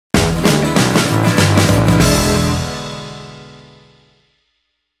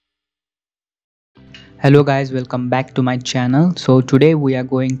Hello guys, welcome back to my channel. So today we are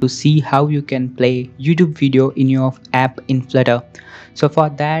going to see how you can play YouTube video in your app in Flutter. So for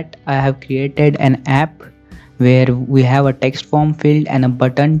that I have created an app where we have a text form field and a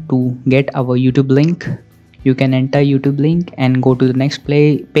button to get our YouTube link. You can enter YouTube link and go to the next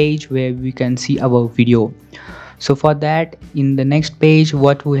page where we can see our video. So for that, in the next page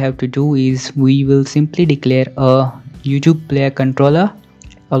what we have to do is we will simply declare a YouTube player controller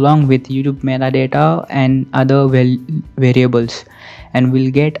along with YouTube metadata and other variables, and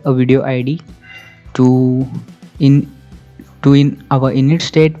we'll get a video ID to in our init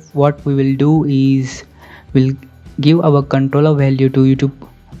state. What we will do is we'll give our controller value to YouTube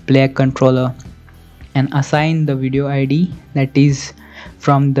player controller and assign the video ID that is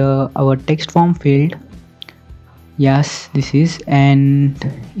from our text form field. Yes, this is, and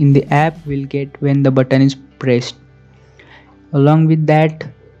in the app we'll get when the button is pressed. Along with that,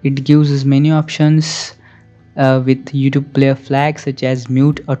 it gives us many options with YouTube player flags such as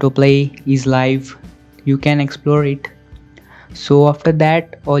mute, autoplay, is live. You can explore it. So after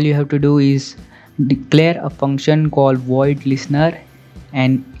that, all you have to do is declare a function called void listener,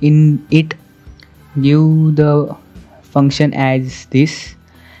 and in it give the function as this.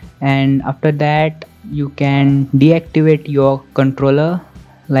 And after that, you can deactivate your controller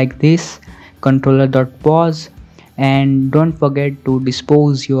like this, controller.pause, and don't forget to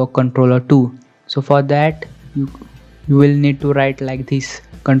dispose your controller too. So for that you will need to write like this,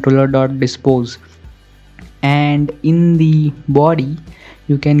 controller.dispose, and in the body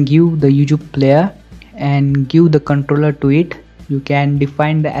you can give the YouTube player and give the controller to it. You can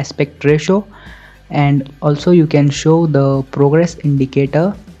define the aspect ratio, and also you can show the progress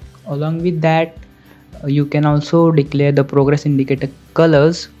indicator. Along with that, you can also declare the progress indicator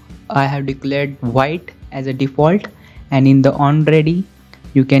colors. I have declared white as a default, and in the onReady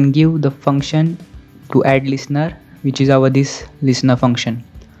you can give the function to add listener, which is our this listener function.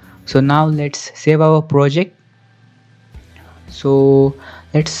 So now let's save our project. So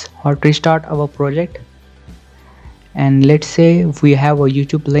let's hot restart our project, and let's say we have a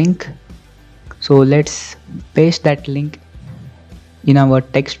YouTube link. So let's paste that link in our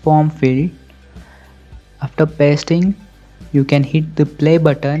text form field. After pasting, you can hit the play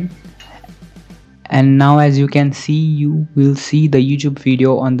button, and now as you can see, you will see the YouTube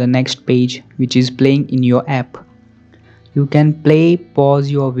video on the next page which is playing in your app. You can pause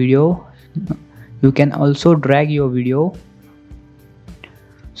your video. You can also drag your video.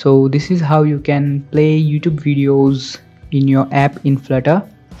 So this is how you can play YouTube videos in your app in Flutter.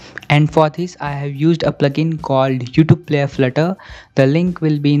 And for this I have used a plugin called YouTube Player Flutter. The link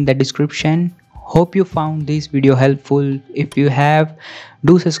will be in the description. Hope you found this video helpful. If you have,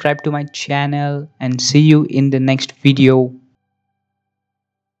 do subscribe to my channel, and see you in the next video.